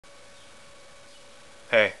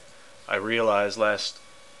Hey, I realized last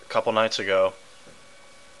couple nights ago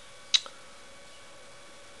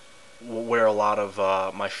where a lot of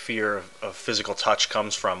my fear of physical touch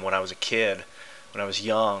comes from. When I was a kid, when I was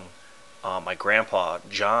young, my grandpa,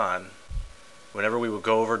 John, whenever we would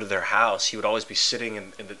go over to their house, he would always be sitting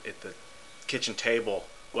at the kitchen table.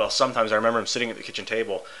 Well, sometimes I remember him sitting at the kitchen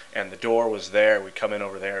table and the door was there. We'd come in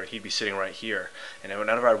over there. He'd be sitting right here. And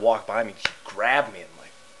whenever I'd walk by me, he'd grab me and like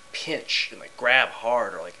pinch and like grab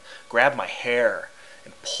hard or like grab my hair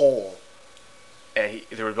and pull. And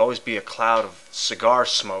there would always be a cloud of cigar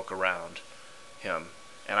smoke around him.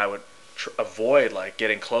 And I would avoid like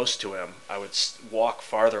getting close to him. I would walk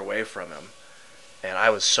farther away from him. And I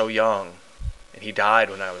was so young. And he died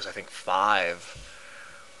when I was, I think, 5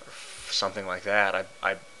 or something like that.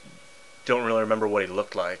 I don't really remember what he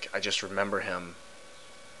looked like. I just remember him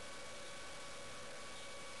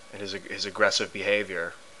and his aggressive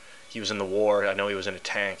behavior. He was in the war. I know he was in a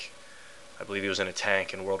tank. I believe he was in a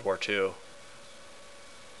tank in World War II.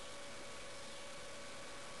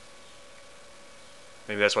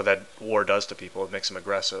 Maybe that's what that war does to people. It makes them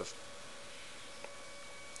aggressive.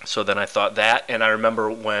 So then I thought that, and I remember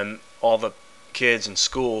when all the kids in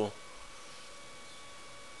school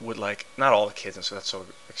would like, not all the kids, and so that's so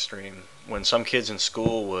extreme. When some kids in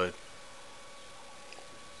school would,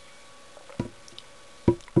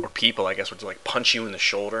 or people, I guess, would like punch you in the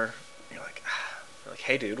shoulder. And you're like,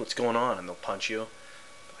 hey dude, what's going on? And they'll punch you.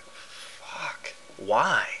 Like, fuck,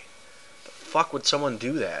 why? The fuck would someone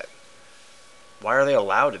do that? Why are they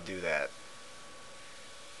allowed to do that?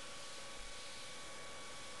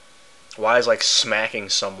 Why is like smacking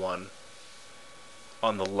someone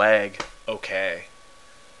on the leg okay?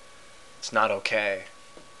 It's not okay.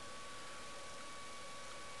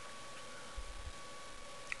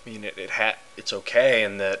 I mean, it's okay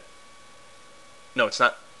in that, no, it's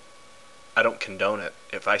not, I don't condone it.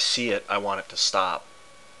 If I see it, I want it to stop.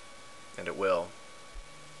 And it will.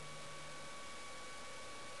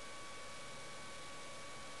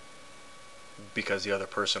 Because the other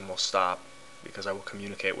person will stop. Because I will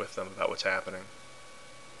communicate with them about what's happening.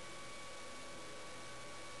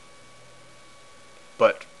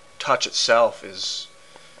 But touch itself is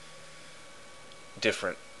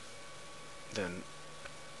different than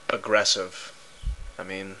aggressive. I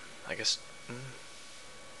mean, I guess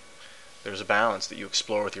there's a balance that you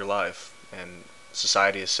explore with your life, and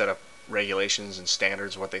society has set up regulations and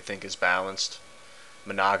standards of what they think is balanced.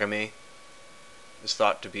 Monogamy is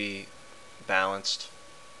thought to be balanced.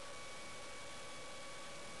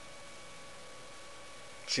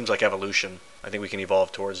 Seems like evolution. I think we can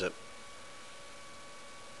evolve towards it.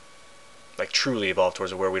 Like truly evolve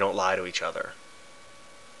towards it, where we don't lie to each other.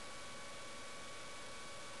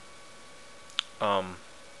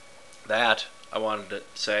 That I wanted to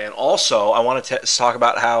say, and also I wanted to talk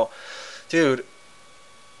about how, dude,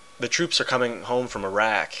 the troops are coming home from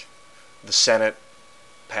Iraq. The Senate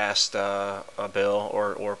passed a bill,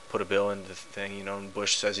 or put a bill in the thing, and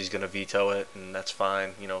Bush says he's going to veto it, and that's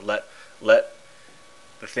fine. Let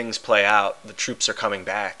the things play out. The troops are coming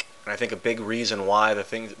back. And I think a big reason why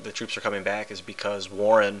the troops are coming back is because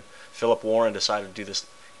Philip Warren decided to do this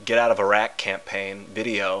Get Out of Iraq campaign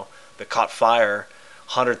video that caught fire.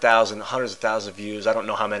 Hundreds of thousands of views. I don't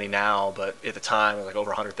know how many now, but at the time it was like over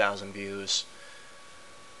 100,000 views.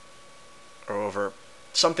 Or over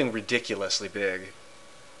something ridiculously big.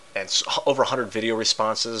 And over 100 video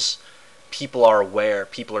responses. People are aware.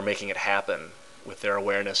 People are making it happen with their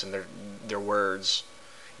awareness and their words.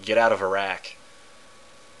 Get out of Iraq.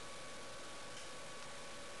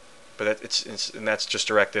 But and that's just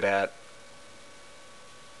directed at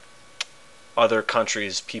other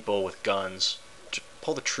countries, people with guns.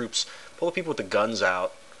 Pull the people with the guns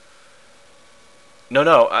out. No,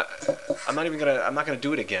 I'm not gonna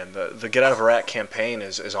do it again. The Get Out of Iraq campaign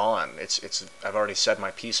is on. I've already said my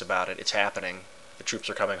piece about it. It's happening. The troops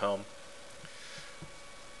are coming home.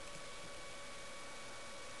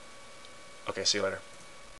 Okay, see you later.